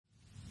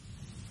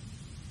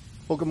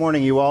Well, good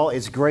morning, you all.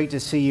 It's great to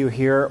see you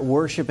here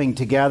worshiping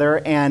together.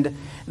 And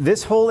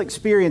this whole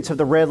experience of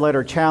the Red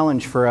Letter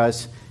Challenge for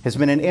us has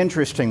been an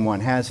interesting one,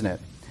 hasn't it?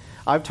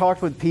 I've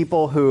talked with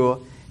people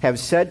who have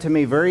said to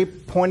me very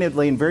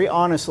pointedly and very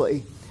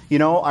honestly, you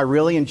know, I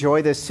really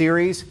enjoy this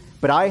series,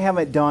 but I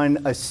haven't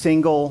done a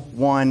single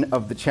one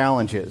of the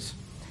challenges.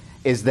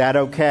 Is that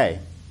okay?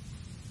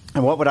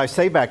 And what would I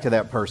say back to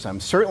that person?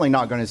 I'm certainly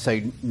not going to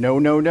say,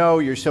 no,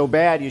 you're so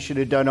bad, you should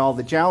have done all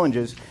the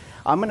challenges.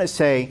 I'm going to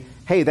say,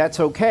 hey, that's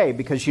okay,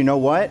 because you know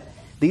what?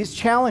 These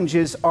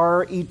challenges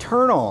are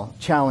eternal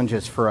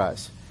challenges for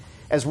us.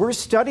 As we're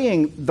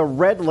studying the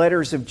red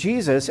letters of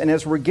Jesus, and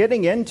as we're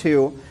getting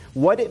into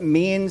what it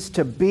means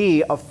to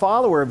be a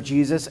follower of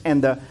Jesus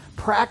and the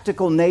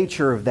practical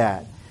nature of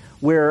that,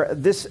 where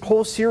this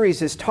whole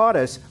series has taught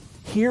us,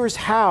 here's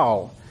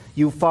how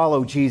you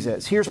follow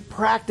Jesus. Here's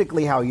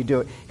practically how you do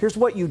it. Here's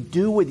what you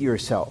do with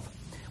yourself.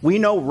 We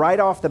know right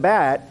off the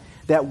bat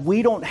that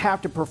we don't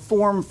have to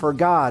perform for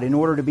God in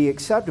order to be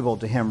acceptable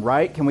to Him,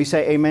 right? Can we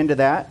say amen to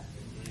that?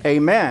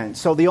 Amen.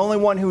 So the only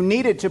one who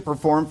needed to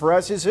perform for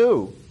us is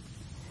who?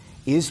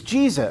 Is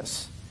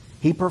Jesus.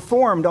 He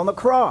performed on the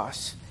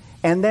cross.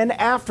 And then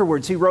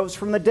afterwards, He rose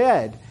from the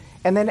dead.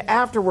 And then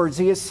afterwards,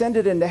 He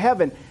ascended into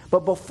heaven. But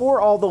before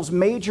all those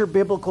major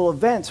biblical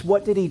events,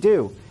 what did He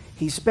do?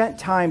 He spent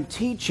time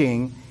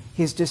teaching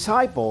His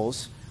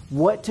disciples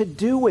what to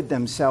do with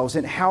themselves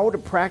and how to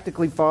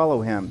practically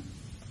follow Him.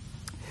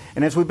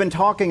 And as we've been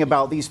talking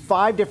about these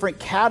 5 different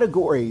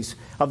categories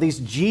of these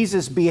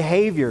Jesus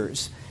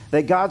behaviors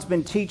that God's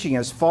been teaching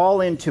us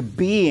fall into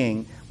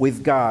being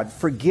with God,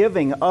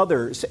 forgiving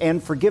others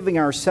and forgiving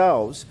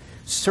ourselves,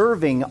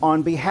 serving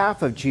on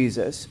behalf of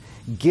Jesus,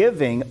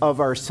 giving of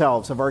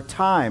ourselves, of our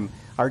time,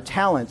 our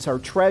talents, our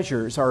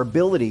treasures, our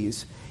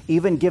abilities,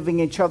 even giving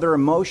each other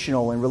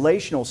emotional and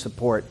relational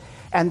support.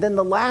 And then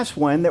the last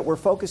one that we're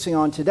focusing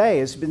on today,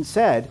 has been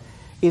said,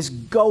 is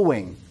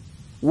going.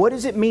 What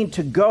does it mean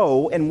to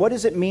go, and what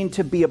does it mean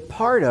to be a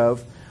part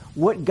of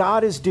what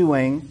God is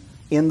doing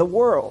in the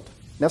world?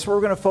 That's what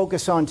we're going to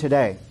focus on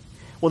today.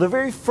 Well, the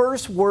very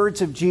first words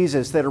of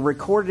Jesus that are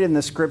recorded in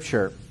the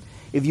Scripture,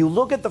 if you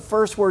look at the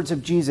first words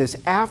of Jesus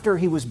after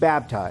He was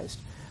baptized,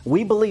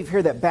 we believe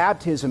here that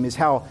baptism is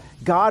how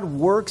God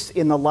works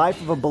in the life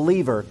of a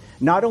believer,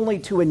 not only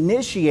to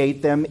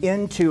initiate them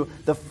into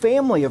the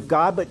family of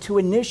God, but to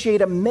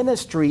initiate a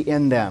ministry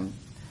in them.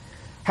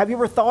 Have you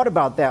ever thought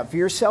about that for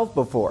yourself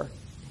before?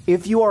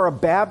 If you are a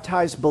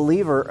baptized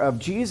believer of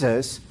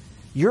Jesus,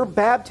 your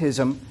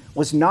baptism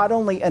was not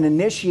only an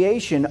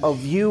initiation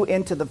of you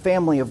into the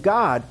family of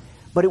God,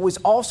 but it was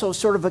also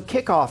sort of a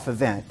kickoff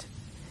event.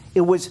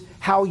 It was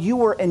how you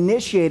were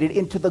initiated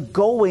into the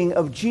going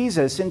of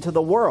Jesus into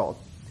the world.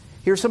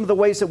 Here's some of the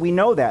ways that we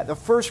know that. The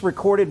first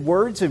recorded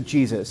words of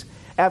Jesus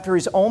after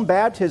His own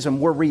baptism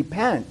were,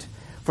 repent,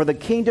 for the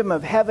kingdom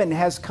of heaven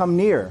has come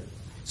near.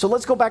 So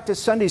let's go back to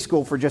Sunday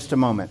school for just a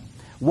moment.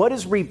 What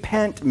does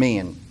repent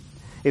mean?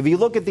 If you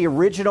look at the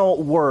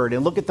original word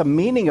and look at the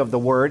meaning of the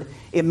word,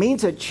 it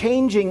means a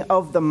changing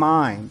of the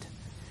mind.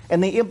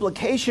 And the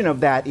implication of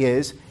that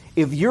is,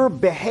 if you're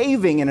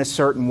behaving in a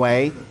certain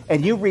way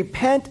and you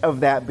repent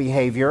of that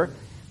behavior,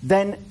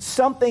 then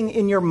something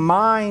in your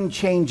mind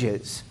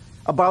changes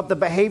about the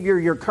behavior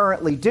you're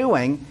currently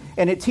doing,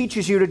 and it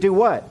teaches you to do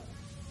what?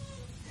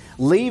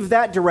 Leave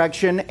that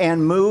direction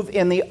and move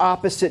in the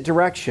opposite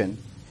direction.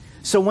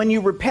 So when you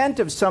repent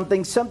of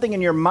something, something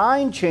in your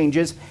mind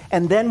changes,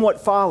 and then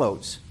what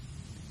follows?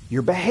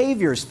 Your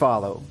behaviors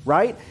follow,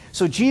 right?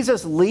 So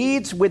Jesus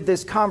leads with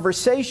this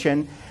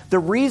conversation. The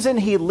reason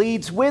He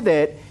leads with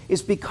it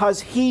is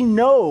because He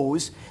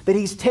knows that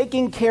He's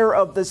taking care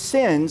of the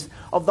sins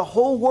of the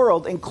whole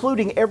world,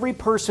 including every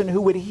person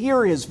who would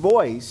hear His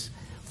voice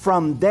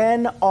from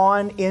then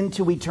on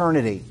into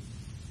eternity.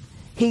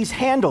 He's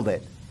handled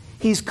it.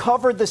 He's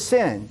covered the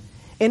sin.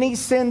 Any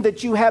sin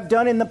that you have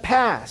done in the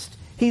past,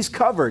 He's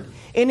covered.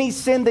 Any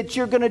sin that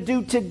you're going to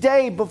do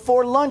today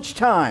before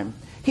lunchtime,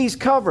 He's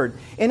covered.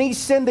 Any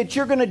sin that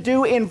you're going to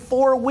do in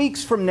 4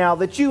 weeks from now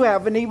that you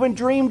haven't even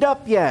dreamed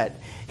up yet,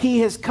 He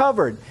has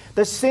covered.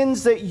 The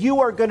sins that you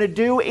are going to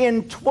do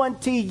in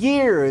 20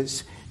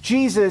 years,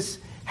 Jesus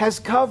has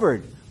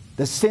covered.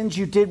 The sins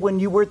you did when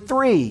you were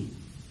 3,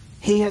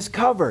 He has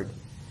covered.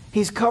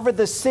 He's covered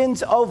the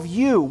sins of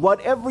you,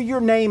 whatever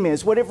your name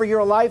is, whatever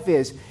your life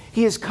is.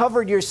 He has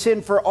covered your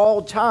sin for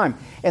all time.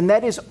 And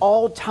that is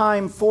all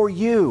time for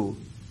you.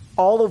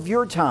 All of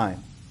your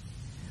time.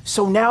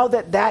 So now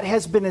that that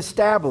has been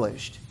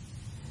established,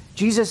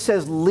 Jesus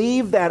says,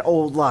 leave that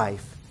old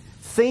life.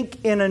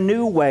 Think in a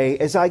new way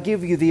as I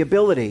give you the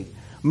ability.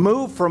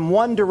 Move from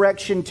one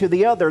direction to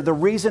the other. The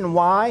reason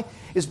why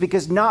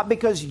is not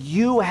because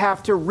you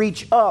have to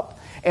reach up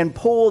and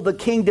pull the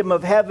kingdom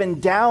of heaven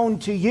down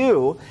to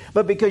you,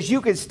 but because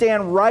you can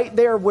stand right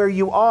there where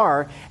you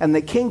are, and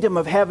the kingdom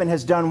of heaven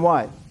has done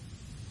what?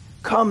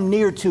 Come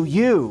near to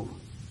you.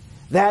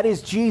 That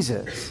is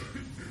Jesus.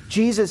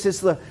 Jesus is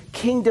the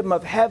kingdom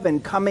of heaven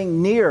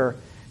coming near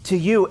to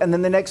you. And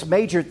then the next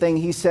major thing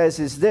He says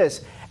is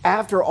this: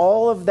 after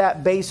all of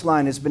that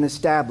baseline has been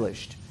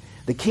established,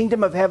 The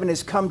kingdom of heaven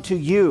has come to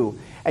you,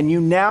 and you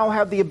now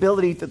have the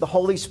ability through the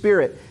Holy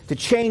Spirit to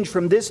change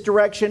from this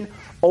direction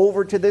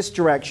over to this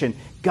direction.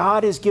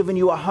 God has given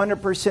you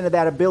 100% of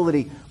that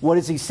ability. What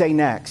does he say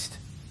next?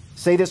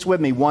 Say this with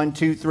me. 1,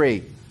 2,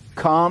 3.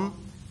 Come,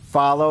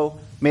 follow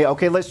me.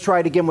 Okay, let's try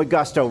it again with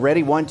gusto.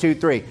 Ready? 1, 2,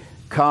 3.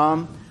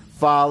 Come,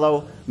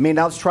 follow me.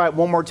 Now let's try it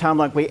one more time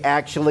like we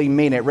actually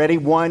mean it. Ready?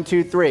 1,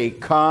 2, 3.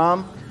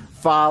 Come,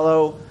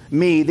 follow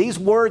me. These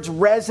words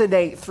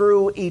resonate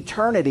through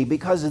eternity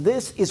because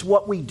this is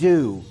what we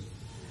do.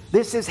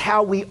 This is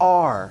how we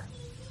are.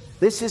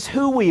 This is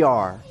who we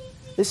are.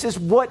 This is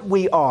what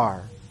we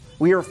are.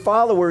 We are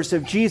followers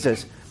of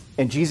Jesus.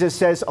 And Jesus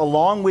says,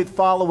 along with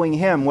following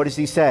him, what does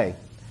he say?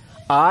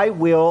 I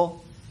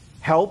will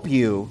help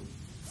you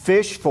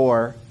fish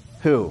for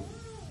who?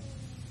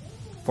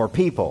 For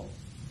people,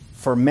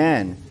 for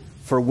men,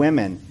 for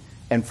women,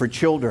 and for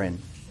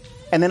children.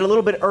 And then a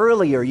little bit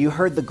earlier, you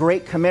heard the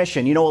Great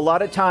Commission. You know, a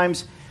lot of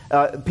times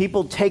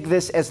people take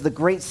this as the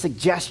great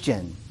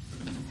suggestion.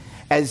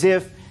 As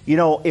if, you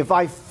know, if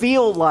I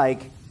feel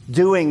like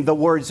doing the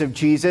words of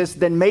Jesus,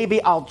 then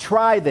maybe I'll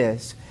try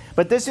this.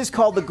 But this is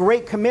called the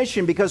Great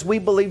Commission because we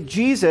believe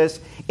Jesus,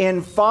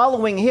 in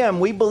following him,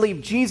 we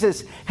believe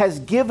Jesus has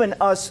given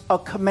us a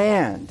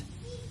command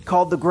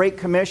called the Great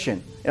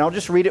Commission. And I'll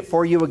just read it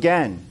for you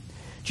again.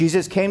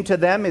 Jesus came to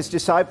them, his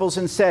disciples,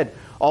 and said,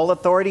 all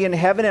authority in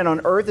heaven and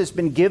on earth has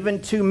been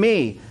given to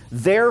me.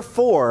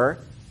 Therefore,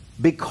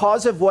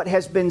 because of what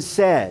has been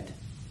said,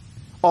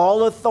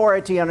 all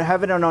authority on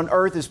heaven and on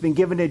earth has been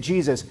given to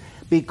Jesus.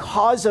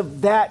 Because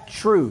of that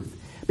truth,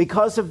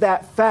 because of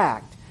that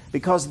fact,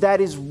 because that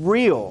is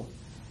real,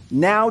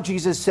 now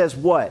Jesus says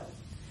what?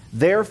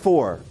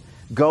 Therefore,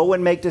 go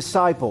and make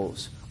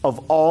disciples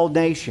of all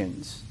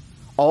nations.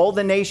 All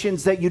the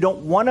nations that you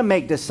don't want to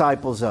make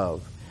disciples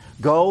of.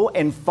 Go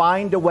and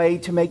find a way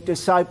to make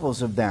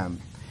disciples of them.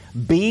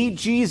 Be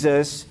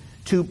Jesus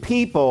to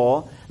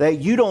people that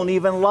you don't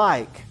even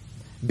like.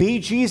 Be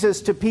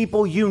Jesus to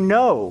people you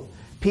know.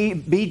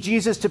 Be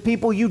Jesus to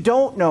people you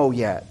don't know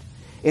yet.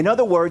 In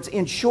other words,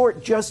 in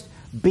short, just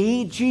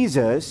be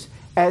Jesus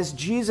as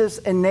Jesus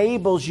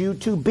enables you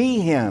to be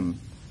him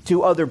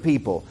to other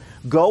people.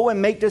 Go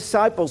and make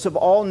disciples of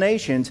all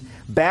nations,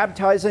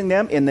 baptizing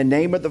them in the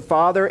name of the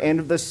Father and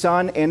of the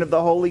Son and of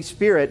the Holy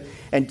Spirit,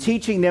 and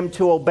teaching them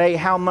to obey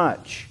how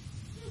much?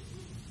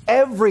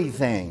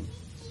 Everything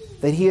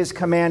that he has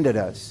commanded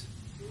us.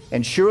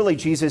 And surely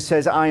Jesus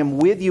says, I am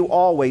with you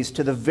always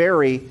to the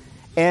very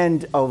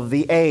end of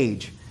the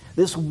age.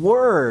 This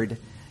word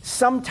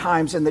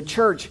sometimes in the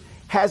church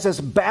has us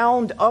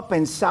bound up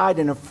inside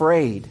and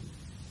afraid.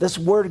 This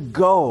word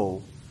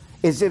go,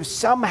 as if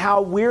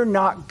somehow we're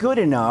not good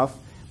enough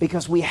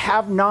because we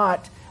have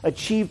not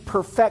achieved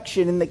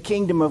perfection in the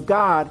kingdom of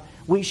God.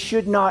 We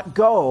should not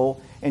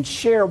go and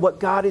share what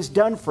God has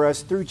done for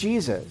us through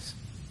Jesus.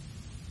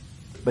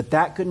 But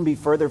that couldn't be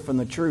further from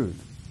the truth.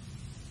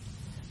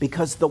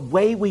 Because the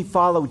way we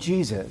follow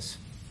Jesus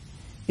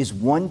is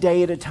one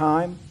day at a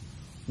time,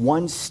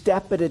 one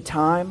step at a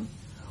time,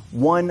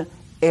 one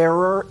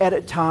error at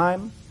a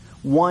time,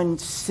 one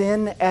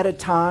sin at a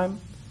time,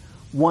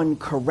 one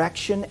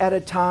correction at a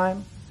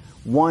time,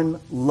 one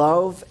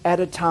love at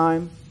a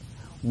time,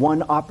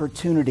 one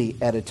opportunity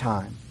at a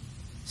time.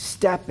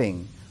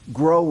 Stepping,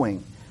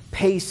 growing,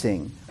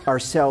 pacing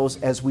ourselves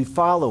as we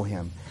follow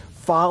him.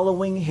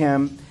 Following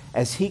him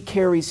as he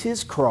carries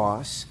his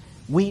cross,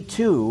 we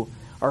too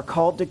are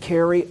called to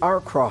carry our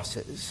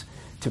crosses,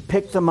 to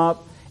pick them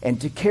up and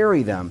to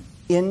carry them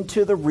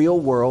into the real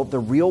world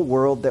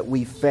that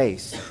we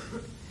face.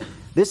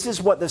 This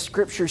is what the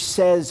scripture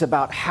says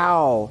about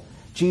how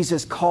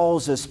Jesus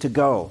calls us to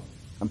go.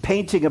 I'm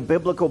painting a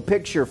biblical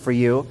picture for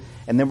you,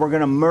 and then we're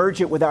going to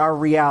merge it with our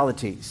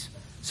realities.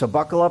 So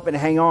buckle up and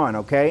hang on,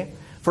 okay?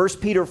 1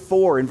 Peter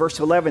 4 in verse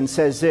 11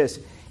 says this,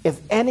 if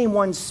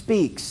anyone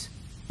speaks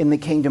in the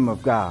kingdom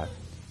of God,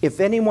 if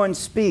anyone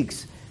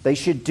speaks, they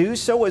should do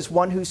so as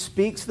one who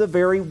speaks the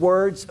very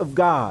words of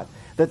God.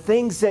 The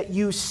things that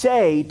you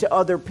say to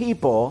other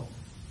people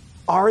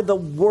are the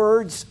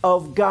words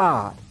of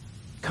God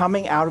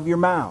coming out of your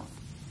mouth.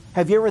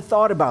 Have you ever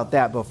thought about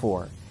that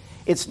before?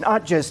 It's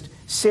not just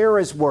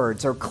Sarah's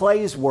words or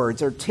Clay's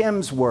words or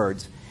Tim's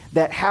words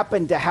that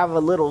happen to have a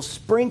little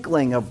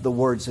sprinkling of the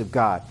words of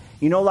God.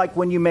 You know, like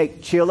when you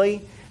make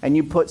chili and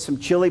you put some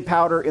chili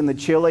powder in the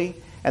chili,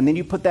 and then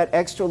you put that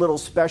extra little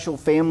special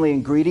family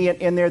ingredient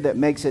in there that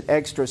makes it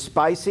extra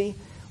spicy,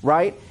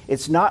 right?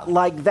 It's not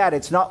like that.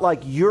 It's not like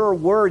your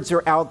words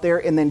are out there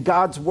and then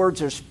God's words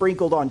are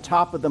sprinkled on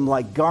top of them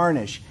like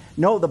garnish.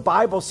 No, the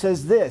Bible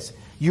says this.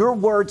 Your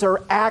words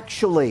are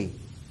actually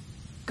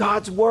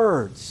God's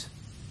words.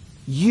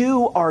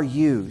 You are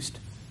used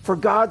for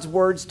God's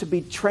words to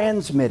be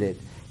transmitted,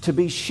 to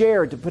be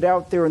shared, to put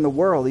out there in the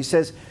world. He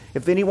says,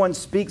 if anyone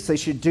speaks, they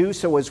should do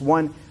so as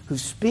one who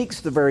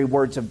speaks the very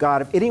words of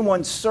God. If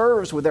anyone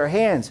serves with their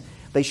hands,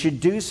 they should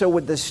do so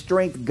with the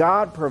strength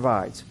God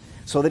provides,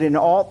 so that in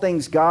all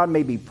things God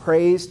may be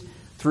praised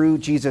through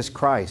Jesus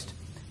Christ.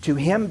 To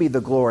him be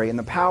the glory and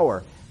the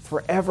power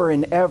forever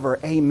and ever.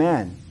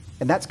 Amen.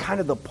 And that's kind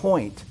of the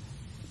point.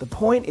 The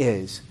point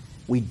is,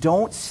 we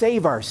don't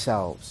save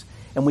ourselves,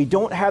 and we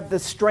don't have the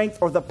strength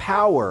or the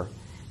power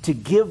to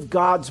give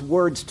God's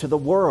words to the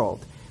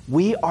world.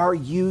 We are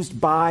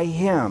used by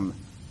Him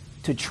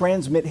to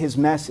transmit His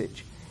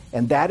message.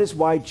 And that is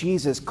why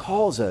Jesus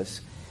calls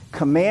us,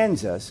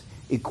 commands us,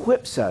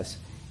 equips us,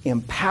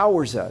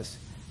 empowers us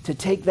to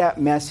take that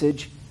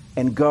message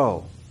and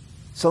go.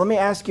 So let me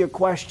ask you a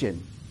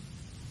question.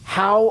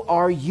 How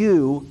are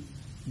you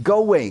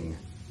going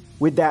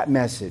with that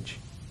message?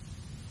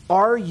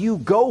 Are you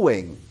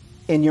going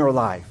in your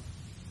life?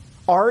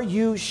 Are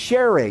you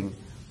sharing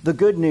the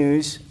good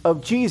news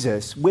of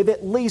Jesus with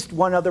at least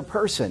one other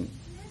person?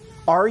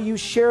 Are you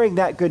sharing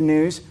that good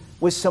news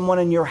with someone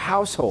in your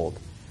household?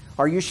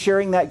 Are you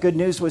sharing that good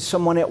news with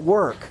someone at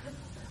work?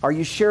 Are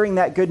you sharing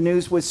that good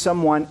news with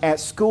someone at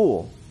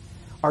school?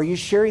 Are you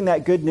sharing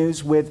that good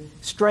news with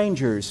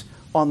strangers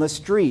on the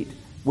street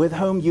with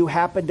whom you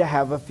happen to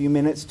have a few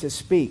minutes to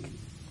speak?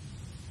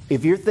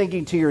 If you're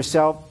thinking to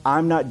yourself,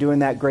 I'm not doing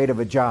that great of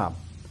a job,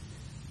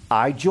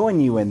 I join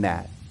you in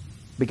that,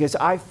 because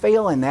I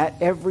fail in that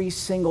every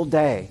single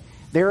day.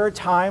 There are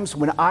times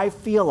when I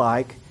feel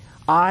like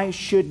I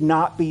should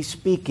not be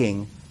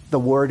speaking the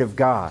Word of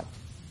God.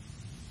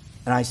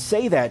 And I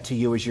say that to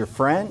you as your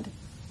friend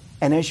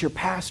and as your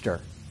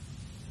pastor.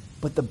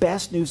 But the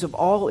best news of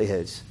all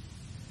is,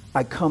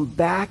 I come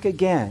back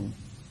again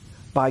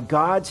by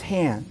God's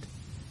hand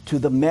to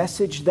the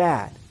message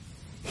that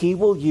He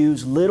will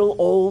use little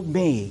old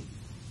me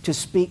to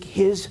speak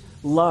His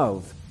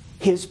love,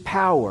 His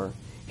power,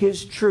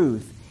 His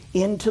truth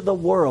into the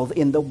world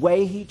in the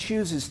way He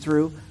chooses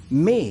through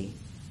me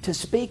to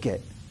speak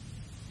it.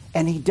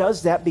 And He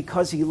does that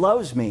because He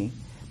loves me,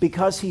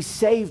 because He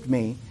saved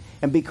me,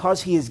 and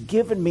because He has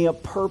given me a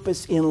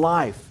purpose in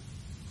life.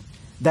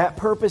 That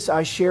purpose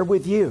I share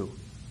with you.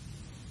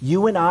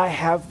 You and I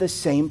have the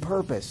same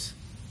purpose.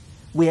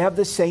 We have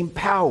the same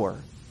power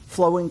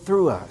flowing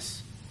through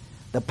us,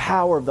 the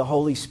power of the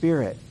Holy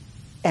Spirit.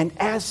 And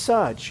as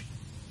such,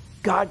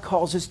 God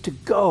calls us to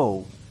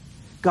go.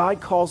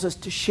 God calls us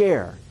to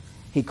share.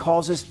 He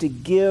calls us to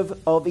give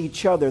of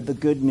each other the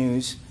good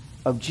news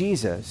of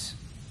Jesus.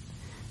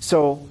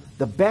 So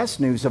the best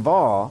news of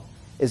all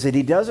is that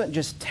He doesn't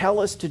just tell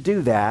us to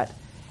do that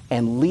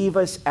and leave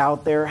us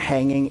out there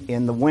hanging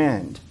in the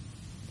wind.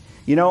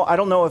 You know, I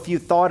don't know if you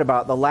thought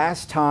about the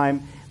last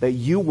time that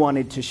you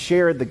wanted to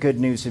share the good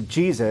news of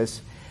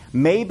Jesus.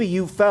 Maybe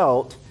you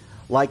felt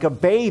like a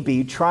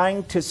baby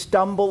trying to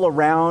stumble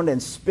around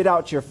and spit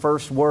out your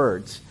first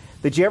words.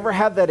 Did you ever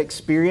have that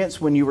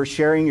experience when you were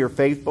sharing your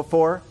faith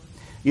before?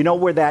 You know,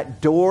 where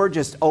that door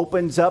just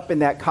opens up in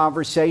that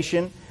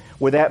conversation,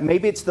 where that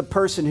maybe it's the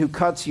person who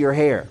cuts your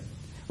hair,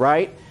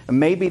 right? And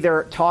maybe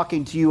they're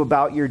talking to you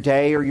about your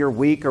day or your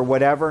week or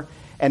whatever,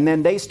 and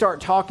then they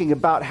start talking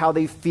about how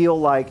they feel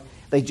like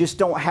they just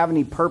don't have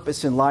any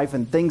purpose in life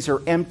and things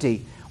are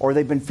empty, or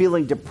they've been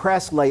feeling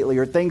depressed lately,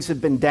 or things have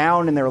been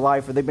down in their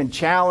life, or they've been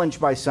challenged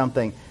by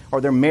something,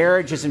 or their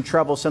marriage is in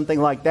trouble, something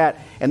like that.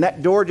 And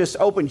that door just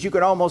opens. You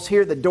can almost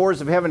hear the doors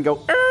of heaven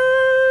go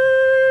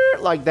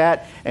like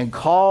that and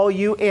call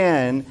you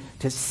in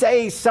to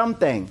say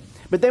something.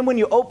 But then when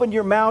you open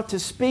your mouth to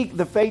speak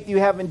the faith you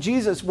have in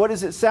Jesus, what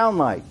does it sound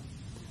like?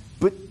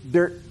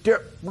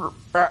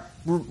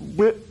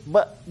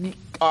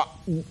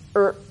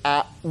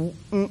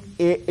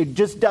 It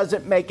just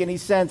doesn't make any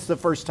sense the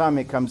first time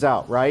it comes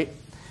out, right?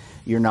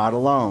 You're not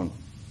alone.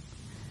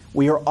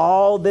 We are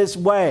all this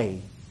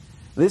way.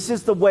 This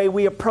is the way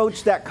we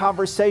approach that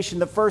conversation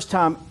the first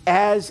time,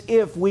 as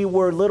if we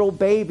were little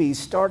babies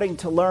starting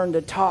to learn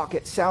to talk.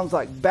 It sounds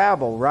like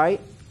babble, right?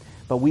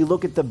 But we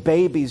look at the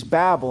baby's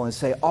babble and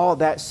say, oh,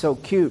 that's so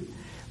cute.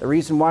 The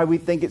reason why we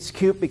think it's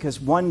cute, because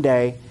one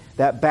day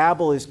that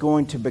babble is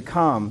going to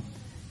become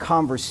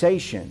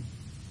conversation.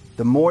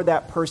 The more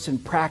that person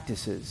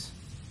practices.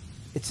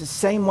 It's the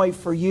same way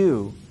for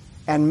you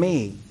and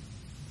me.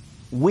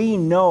 We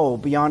know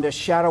beyond a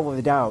shadow of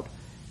a doubt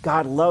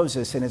God loves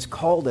us and has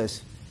called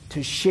us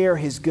to share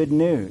His good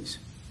news.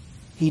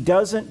 He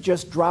doesn't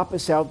just drop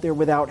us out there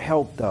without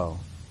help, though.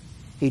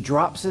 He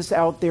drops us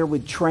out there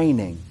with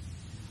training,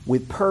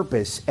 with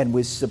purpose, and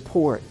with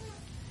support.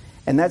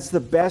 And that's the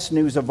best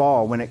news of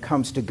all when it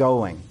comes to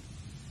going.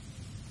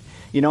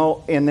 You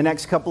know, in the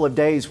next couple of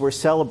days, we're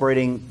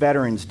celebrating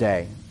Veterans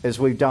Day, as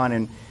we've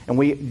done. And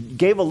we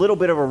gave a little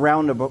bit of a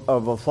round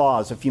of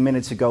applause a few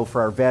minutes ago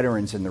for our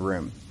veterans in the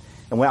room.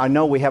 And I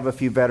know we have a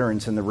few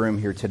veterans in the room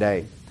here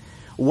today.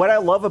 What I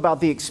love about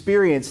the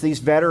experience these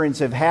veterans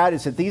have had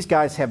is that these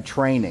guys have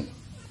training.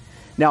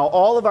 Now,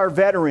 all of our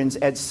veterans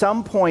at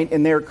some point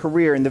in their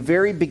career, in the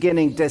very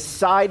beginning,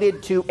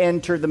 decided to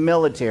enter the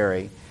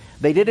military.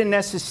 They didn't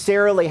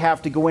necessarily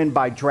have to go in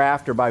by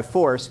draft or by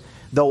force,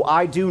 though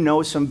I do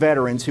know some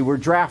veterans who were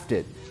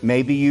drafted.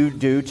 Maybe you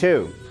do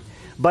too.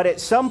 But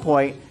at some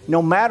point,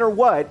 no matter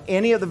what,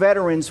 any of the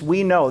veterans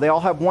we know, they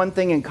all have one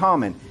thing in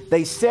common.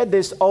 They said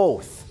this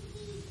oath.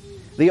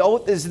 The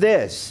oath is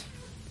this: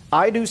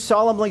 I do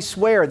solemnly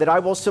swear that I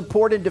will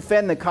support and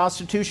defend the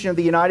Constitution of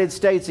the United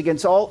States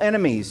against all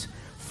enemies,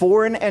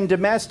 foreign and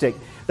domestic,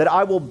 that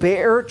I will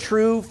bear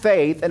true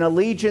faith and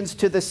allegiance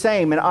to the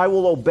same, and I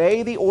will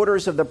obey the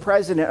orders of the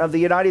President of the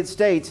United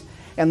States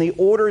and the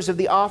orders of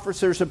the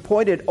officers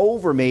appointed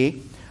over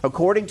me,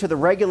 according to the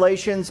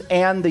regulations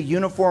and the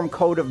Uniform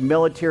Code of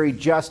Military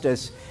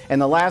Justice.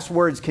 And the last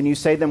words, can you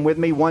say them with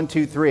me? 1,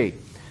 2, 3.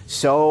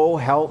 So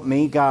help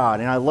me God.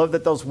 And I love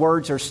that those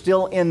words are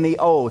still in the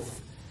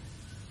oath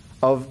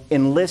of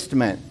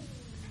enlistment.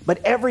 But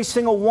every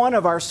single one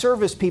of our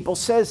service people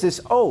says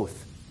this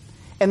oath.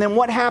 And then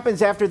what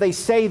happens after they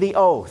say the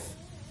oath?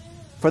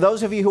 For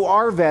those of you who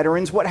are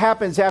veterans, what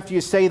happens after you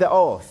say the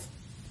oath?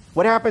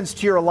 What happens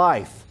to your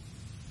life?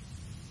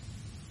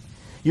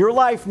 Your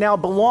life now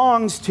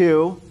belongs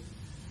to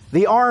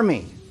the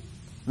Army,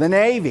 the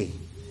Navy,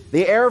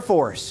 the Air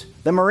Force,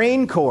 the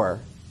Marine Corps,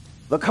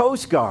 the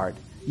Coast Guard.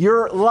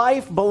 Your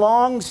life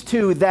belongs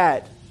to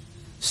that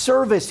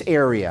service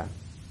area.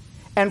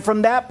 And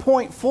from that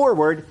point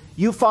forward,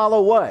 you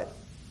follow what?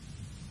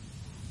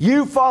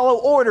 You follow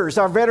orders.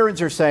 Our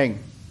veterans are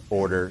saying,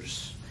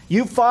 orders.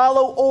 You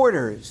follow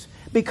orders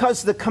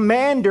because the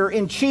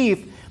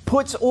commander-in-chief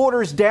puts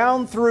orders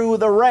down through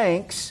the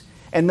ranks,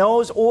 and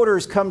those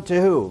orders come to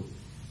who?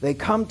 They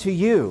come to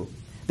you.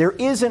 There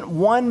isn't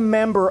one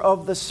member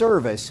of the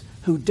service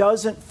who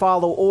doesn't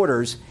follow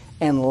orders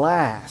and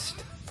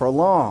last for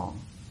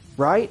long,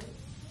 right?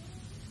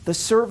 The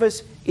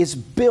service is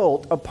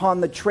built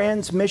upon the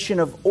transmission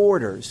of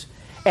orders.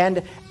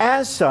 And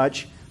as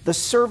such, the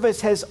service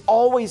has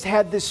always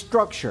had this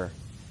structure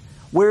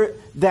where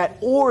that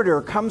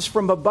order comes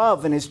from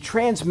above and is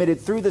transmitted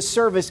through the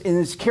service and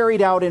is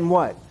carried out in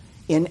what?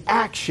 In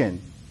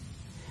action.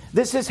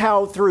 This is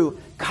how through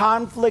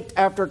conflict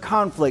after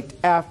conflict,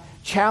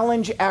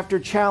 challenge after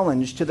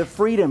challenge to the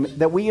freedom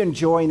that we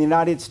enjoy in the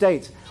United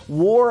States,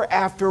 war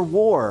after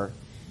war,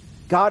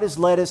 God has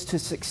led us to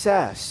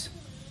success.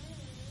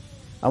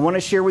 I want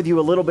to share with you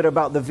a little bit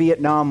about the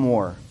Vietnam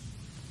War.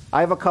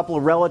 I have a couple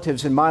of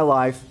relatives in my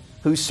life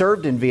who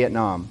served in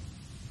Vietnam.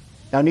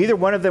 Now, neither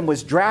one of them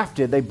was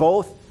drafted. They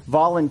both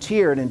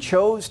volunteered and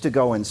chose to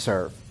go and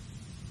serve.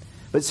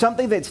 But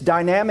something that's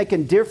dynamic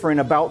and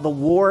different about the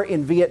war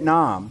in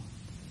Vietnam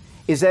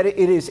is that it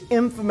is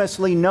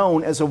infamously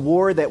known as a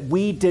war that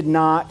we did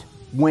not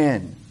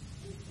win.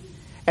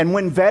 And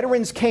when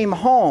veterans came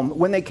home,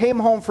 when they came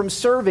home from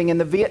serving in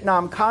the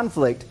Vietnam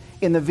conflict,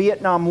 in the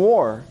Vietnam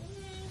War,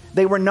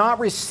 they were not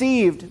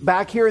received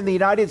back here in the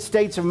United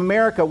States of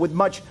America with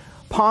much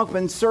pomp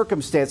and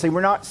circumstance. They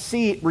were not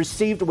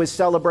received with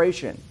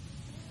celebration.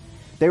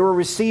 They were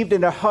received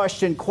in a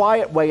hushed and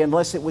quiet way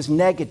unless it was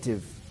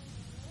negative.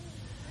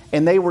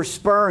 And they were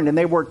spurned and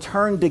they were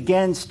turned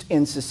against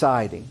in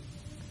society.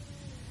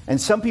 And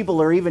some people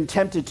are even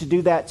tempted to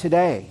do that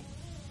today.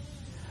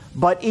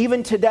 But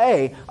even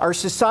today, our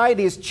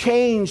society has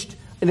changed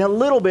in a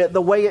little bit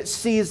the way it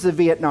sees the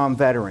Vietnam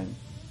veteran.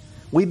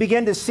 We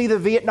begin to see the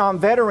Vietnam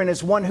veteran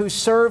as one who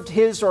served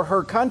his or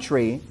her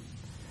country,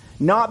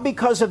 not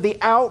because of the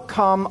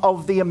outcome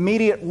of the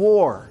immediate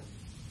war,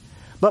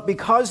 but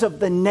because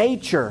of the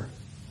nature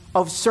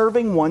of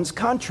serving one's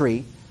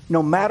country,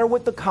 no matter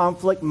what the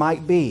conflict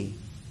might be.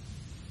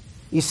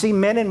 You see,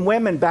 men and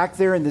women back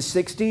there in the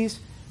 60s,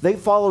 they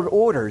followed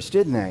orders,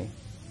 didn't they?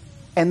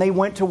 And they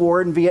went to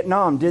war in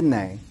Vietnam, didn't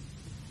they?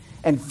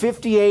 And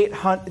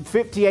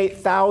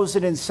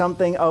 58,000 and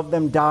something of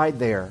them died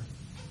there.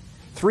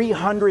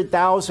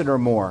 300,000 or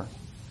more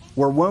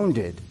were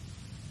wounded.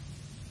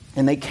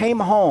 And they came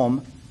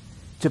home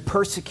to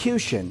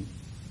persecution.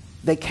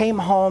 They came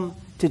home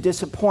to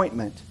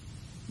disappointment.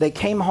 They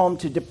came home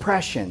to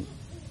depression,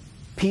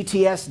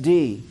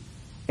 PTSD,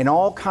 and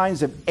all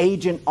kinds of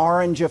Agent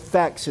Orange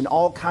effects and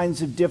all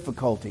kinds of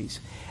difficulties.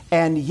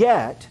 And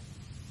yet,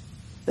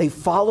 they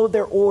followed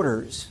their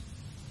orders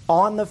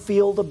on the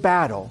field of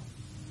battle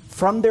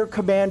from their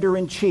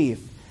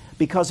commander-in-chief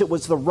because it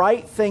was the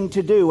right thing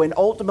to do. And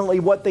ultimately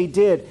what they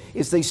did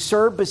is they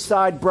served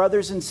beside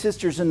brothers and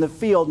sisters in the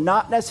field,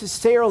 not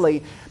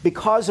necessarily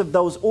because of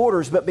those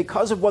orders, but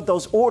because of what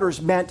those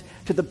orders meant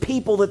to the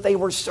people that they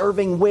were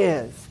serving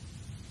with.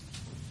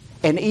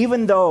 And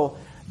even though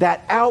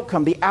that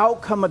outcome, the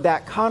outcome of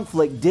that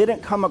conflict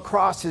didn't come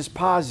across as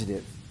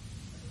positive,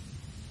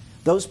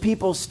 those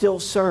people still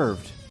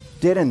served,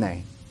 didn't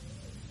they?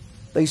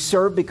 They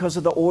served because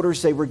of the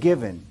orders they were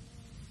given.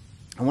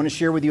 I want to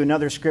share with you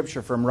another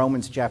scripture from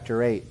Romans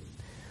chapter 8.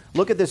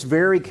 Look at this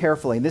very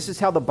carefully. This is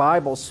how the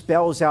Bible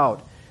spells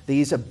out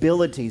these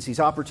abilities, these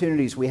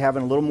opportunities we have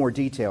in a little more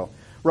detail.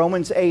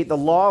 Romans 8, the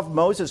law of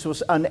Moses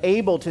was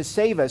unable to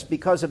save us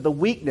because of the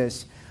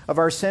weakness of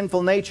our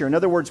sinful nature. In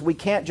other words, we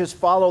can't just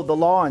follow the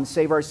law and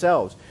save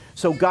ourselves.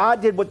 So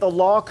God did what the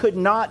law could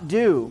not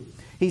do.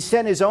 He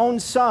sent His own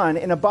Son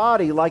in a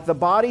body like the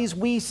bodies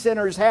we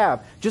sinners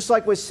have, just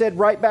like was said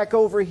right back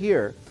over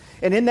here.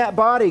 And in that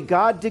body,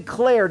 God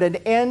declared an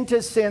end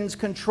to sin's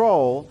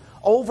control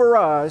over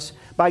us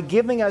by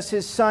giving us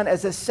His Son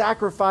as a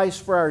sacrifice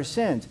for our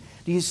sins.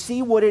 Do you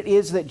see what it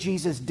is that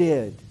Jesus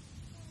did?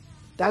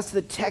 That's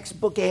the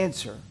textbook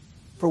answer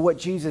for what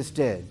Jesus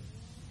did.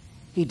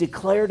 He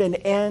declared an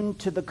end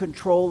to the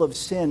control of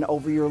sin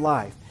over your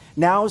life.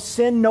 Now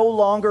sin no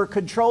longer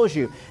controls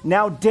you.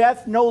 Now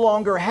death no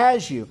longer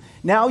has you.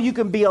 Now you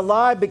can be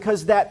alive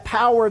because that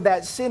power,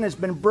 that sin has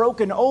been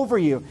broken over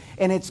you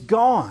and it's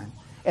gone.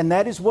 And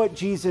that is what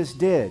Jesus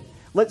did.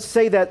 Let's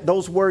say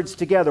those words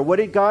together. What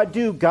did God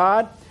do?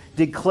 God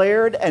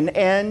declared an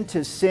end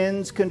to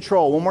sin's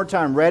control. One more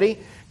time. Ready?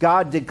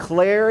 God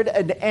declared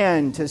an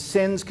end to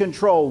sin's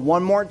control.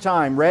 One more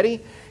time.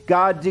 Ready?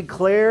 God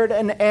declared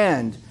an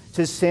end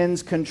to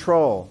sin's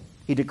control.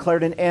 He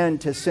declared an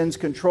end to sin's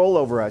control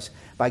over us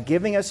by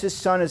giving us His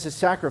Son as a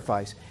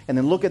sacrifice. And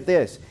then look at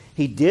this.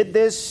 He did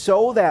this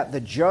so that the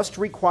just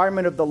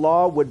requirement of the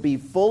law would be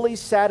fully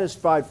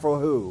satisfied for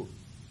who?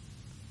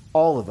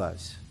 All of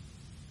us,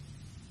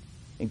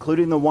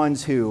 including the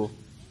ones who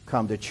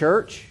come to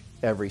church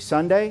every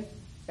Sunday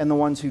and the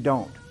ones who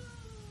don't,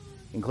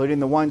 including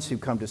the ones who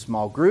come to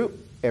small group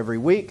every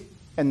week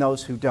and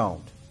those who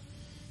don't,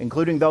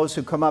 including those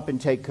who come up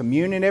and take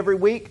communion every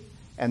week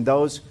and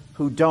those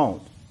who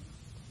don't,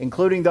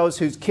 including those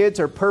whose kids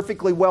are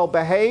perfectly well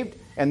behaved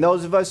and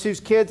those of us whose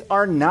kids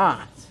are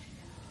not,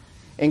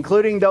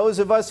 including those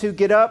of us who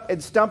get up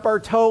and stump our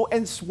toe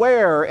and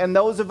swear and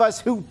those of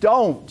us who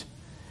don't,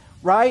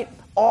 right?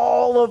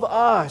 All of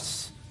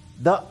us,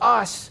 the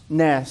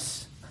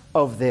us-ness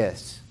of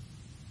this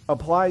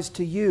applies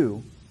to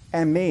you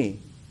and me,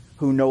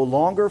 who no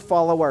longer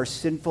follow our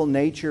sinful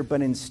nature,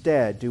 but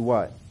instead do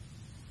what?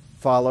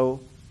 Follow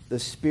the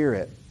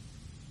Spirit.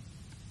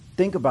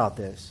 Think about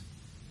this.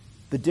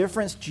 The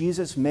difference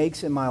Jesus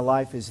makes in my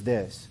life is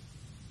this.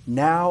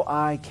 Now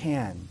I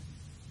can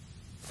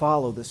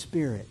follow the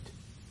Spirit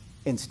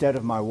instead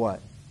of my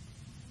what?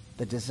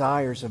 The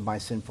desires of my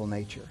sinful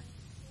nature.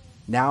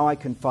 Now I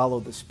can follow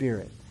the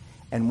Spirit.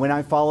 And when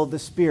I follow the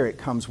Spirit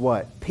comes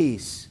what?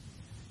 Peace,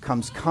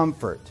 comes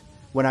comfort.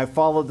 When I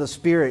follow the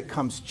Spirit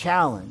comes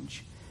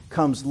challenge,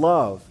 comes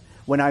love.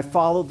 When I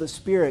follow the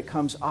Spirit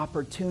comes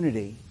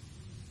opportunity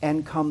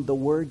and come the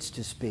words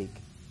to speak.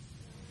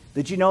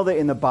 Did you know that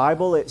in the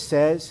Bible it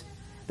says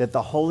that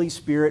the Holy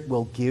Spirit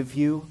will give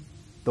you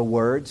the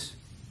words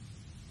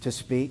to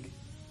speak?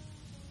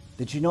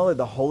 Did you know that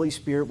the Holy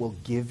Spirit will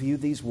give you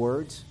these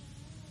words?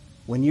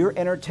 When you're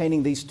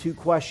entertaining these two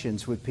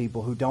questions with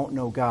people who don't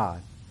know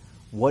God,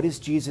 what has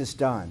Jesus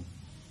done?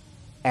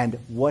 And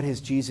what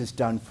has Jesus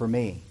done for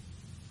me?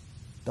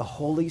 The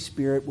Holy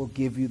Spirit will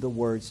give you the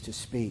words to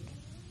speak.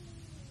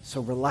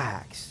 So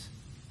relax.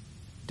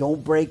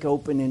 Don't break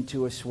open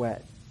into a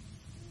sweat.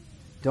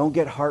 Don't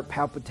get heart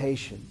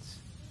palpitations.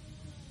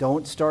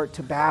 Don't start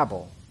to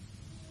babble,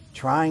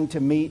 trying to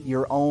meet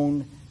your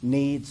own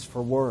needs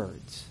for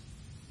words.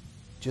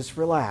 Just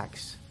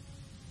relax.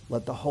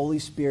 Let the Holy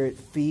Spirit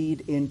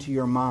feed into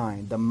your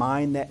mind, the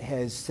mind that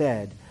has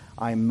said,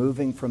 I'm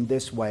moving from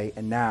this way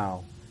and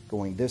now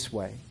going this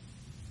way.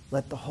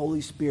 Let the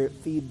Holy Spirit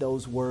feed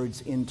those words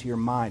into your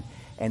mind.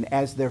 And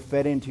as they're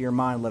fed into your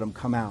mind, let them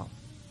come out.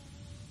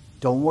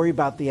 Don't worry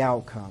about the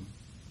outcome.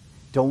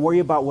 Don't worry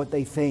about what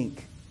they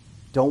think.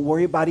 Don't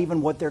worry about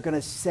even what they're going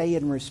to say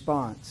in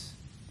response.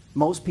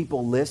 Most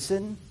people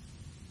listen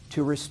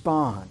to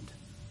respond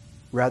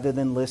rather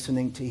than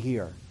listening to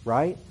hear,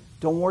 right?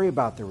 Don't worry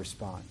about the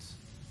response.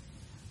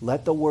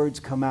 Let the words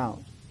come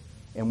out.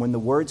 And when the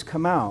words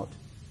come out,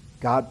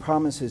 God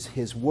promises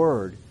His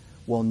word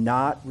will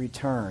not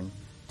return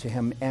to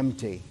Him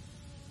empty.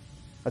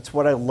 That's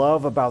what I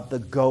love about the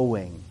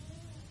going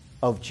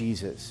of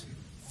Jesus.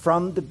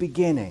 From the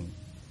beginning,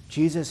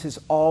 Jesus has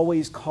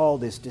always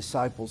called His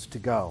disciples to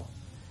go.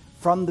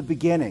 From the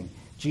beginning,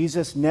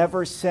 Jesus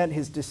never sent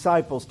His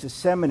disciples to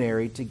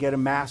seminary to get a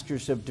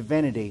master's of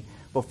divinity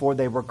before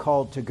they were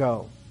called to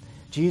go.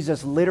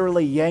 Jesus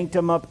literally yanked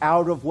them up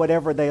out of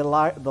whatever the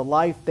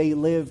life they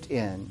lived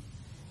in,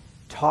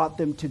 taught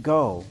them to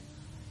go,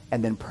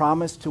 and then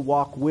promised to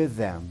walk with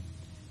them,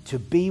 to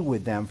be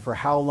with them for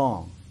how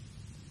long?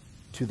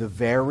 To the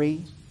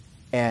very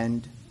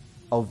end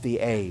of the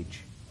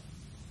age.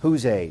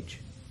 Whose age?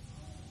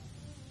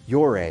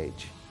 Your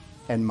age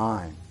and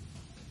mine.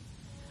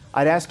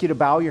 I'd ask you to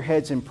bow your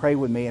heads and pray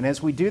with me. And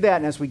as we do that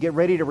and as we get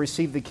ready to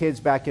receive the kids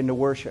back into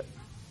worship,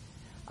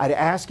 I'd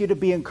ask you to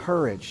be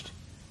encouraged,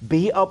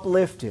 be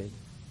uplifted.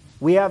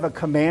 We have a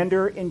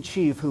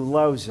commander-in-chief who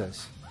loves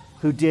us,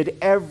 who did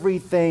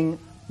everything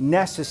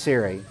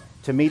necessary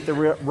to meet the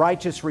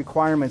righteous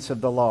requirements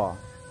of the law.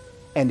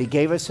 And He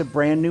gave us a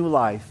brand new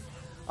life,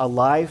 a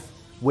life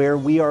where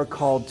we are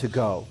called to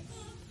go.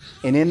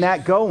 And in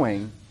that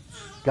going,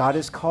 God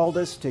has called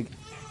us to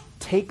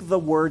take the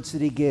words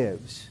that He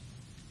gives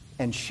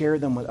and share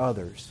them with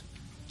others.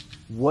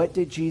 What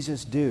did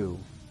Jesus do?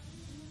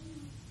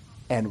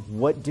 And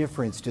what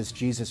difference does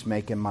Jesus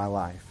make in my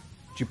life?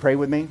 Would you pray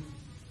with me?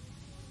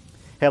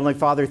 Heavenly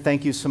Father,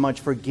 thank you so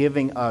much for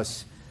giving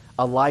us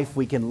a life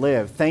we can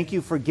live. Thank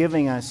you for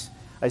giving us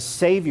a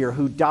Savior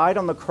who died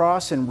on the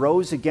cross and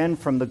rose again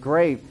from the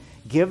grave,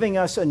 giving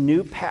us a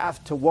new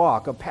path to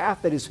walk, a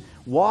path that is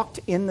walked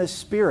in the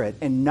Spirit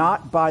and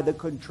not by the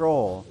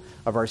control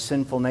of our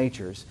sinful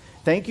natures.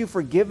 Thank you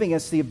for giving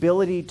us the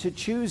ability to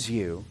choose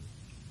you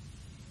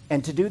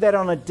and to do that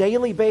on a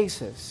daily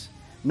basis,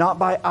 not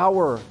by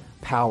our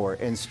power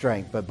and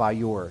strength, but by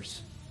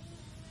yours.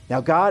 Now,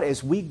 God,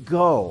 as we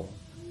go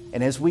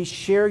and as we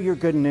share your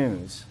good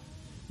news,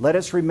 let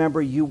us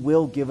remember you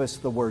will give us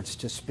the words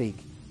to speak,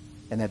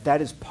 and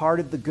that is part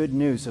of the good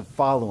news of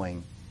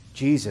following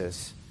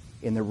Jesus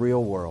in the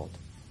real world.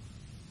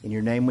 In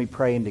your name we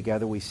pray, and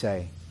together we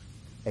say,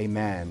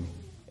 amen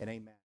and amen.